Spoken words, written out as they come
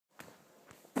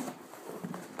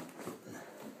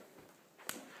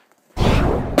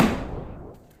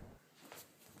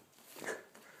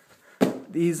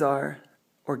These are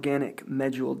organic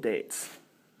medjool dates.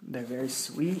 They're very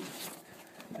sweet.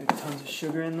 There's tons of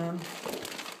sugar in them.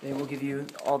 They will give you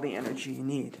all the energy you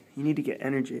need. You need to get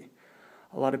energy.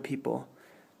 A lot of people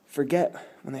forget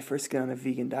when they first get on a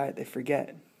vegan diet. They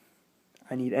forget,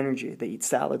 I need energy. They eat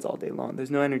salads all day long.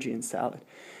 There's no energy in salad.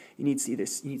 You need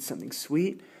something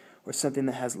sweet or something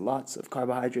that has lots of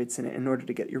carbohydrates in it in order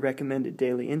to get your recommended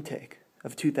daily intake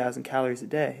of 2,000 calories a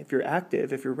day. If you're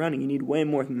active, if you're running, you need way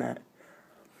more than that.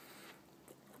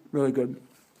 Really good.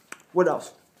 What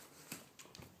else?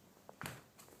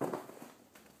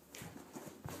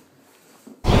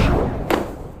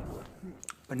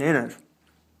 Bananas.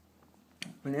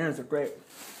 Bananas are great.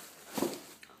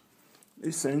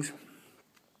 These things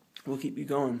will keep you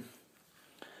going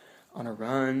on a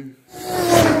run,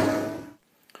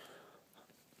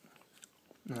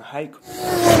 on a hike,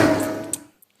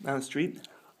 down the street.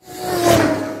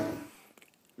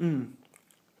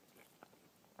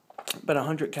 About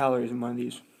 100 calories in one of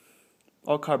these.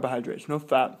 All carbohydrates, no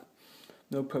fat,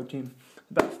 no protein.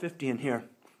 About 50 in here.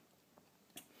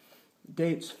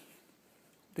 Dates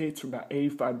are about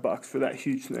 $85 for that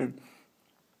huge thing.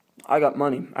 I got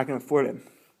money. I can afford it.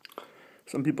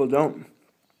 Some people don't.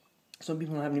 Some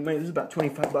people don't have any money. This is about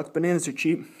 $25. Bananas are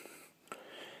cheap.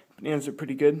 Bananas are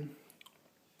pretty good.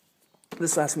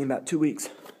 This lasts me about 2 weeks.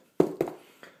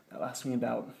 That lasts me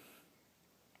about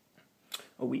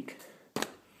a week.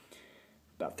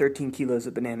 About 13 kilos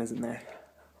of bananas in there.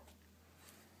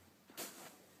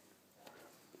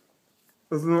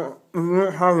 If you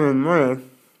don't have any money,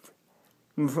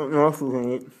 there's something else you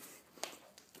can eat.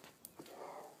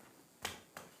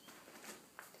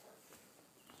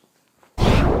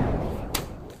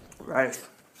 Rice.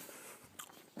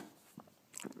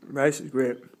 Rice is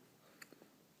great.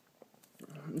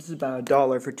 This is about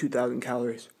 $1 for 2,000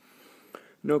 calories.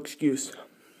 No excuse.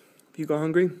 If you go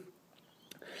hungry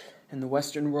in the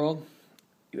Western world,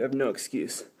 you have no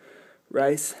excuse.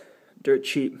 Rice, dirt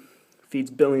cheap, feeds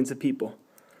billions of people.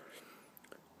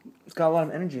 It's got a lot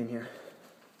of energy in here.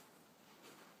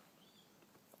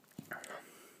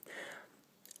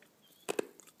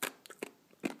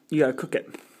 You gotta cook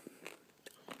it.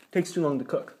 Takes too long to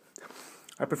cook.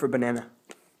 I prefer banana.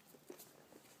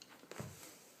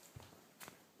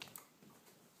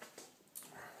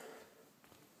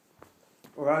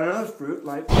 Or another fruit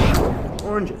like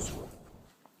oranges.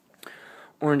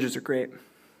 Oranges are great.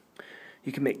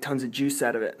 You can make tons of juice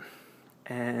out of it.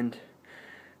 And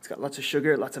it's got lots of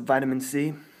sugar, lots of vitamin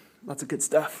C, lots of good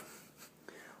stuff.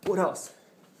 What else?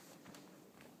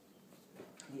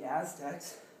 The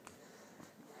Aztecs.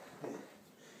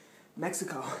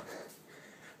 Mexico.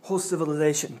 Whole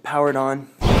civilization powered on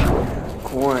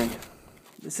corn.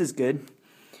 This is good.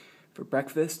 For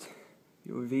breakfast,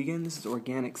 you're vegan, this is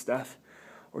organic stuff.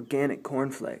 Organic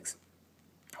cornflakes.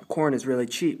 Corn is really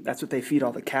cheap. That's what they feed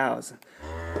all the cows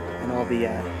and all the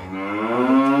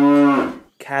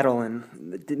cattle, and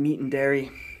the meat and dairy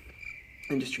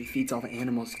industry feeds all the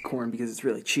animals corn because it's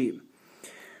really cheap.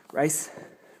 Rice,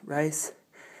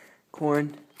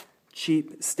 corn,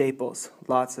 cheap staples.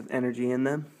 Lots of energy in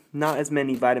them. Not as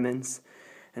many vitamins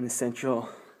and essential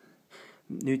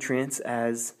nutrients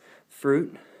as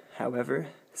fruit. However,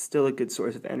 still a good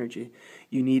source of energy.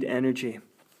 You need energy.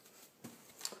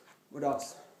 What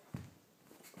else?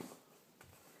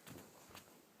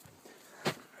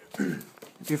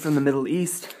 If you're from the Middle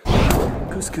East,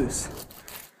 couscous.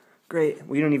 Great.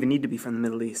 Well, you don't even need to be from the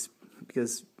Middle East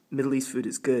because Middle East food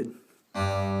is good. You're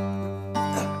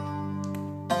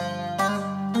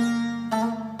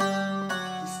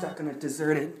stuck on a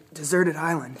deserted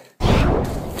island.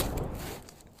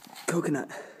 Coconut.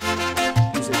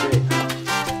 These are great.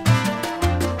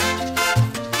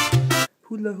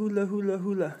 Hula, hula, hula,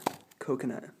 hula.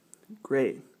 Coconut.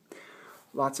 Great.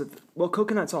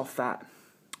 Coconut's all fat.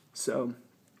 So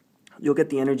you'll get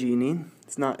the energy you need.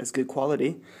 It's not as good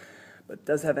quality, but it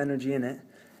does have energy in it.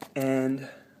 And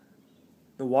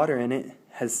the water in it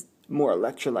has more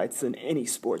electrolytes than any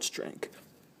sports drink.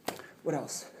 What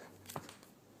else?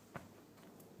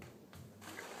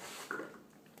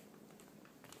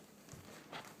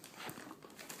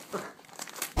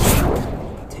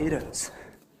 Potatoes.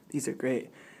 These are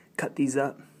great. Cut these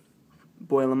up.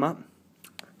 Boil them up.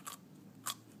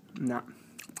 Not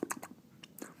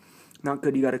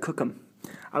good, you gotta cook them.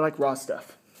 I like raw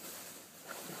stuff.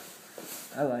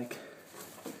 I like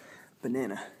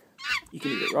banana. You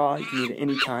can eat it raw, you can eat it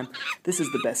anytime. This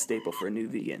is the best staple for a new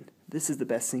vegan. This is the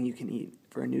best thing you can eat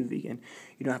for a new vegan.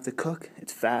 You don't have to cook,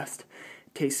 it's fast,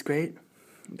 it tastes great.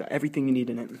 You got everything you need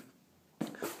in it.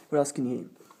 What else can you eat?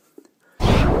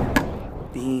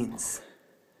 Beans.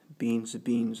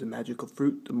 Beans, a magical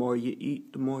fruit. The more you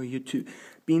eat, the more you chew.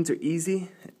 Beans are easy.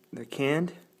 They're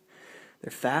canned. They're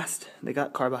fast. They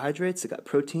got carbohydrates. They got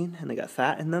protein, and they got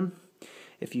fat in them.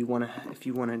 If you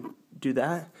wanna do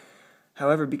that.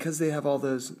 However, because they have all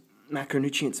those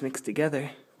macronutrients mixed together,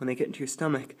 when they get into your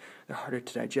stomach, they're harder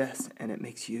to digest, and it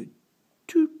makes you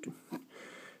toot.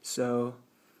 So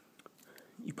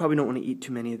you probably don't want to eat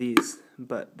too many of these,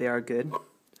 but they are good.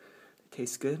 They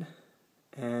taste good.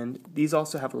 And these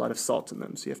also have a lot of salt in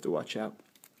them, so you have to watch out.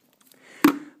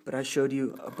 But I showed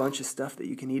you a bunch of stuff that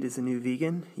you can eat as a new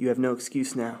vegan. You have no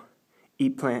excuse now.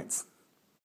 Eat plants.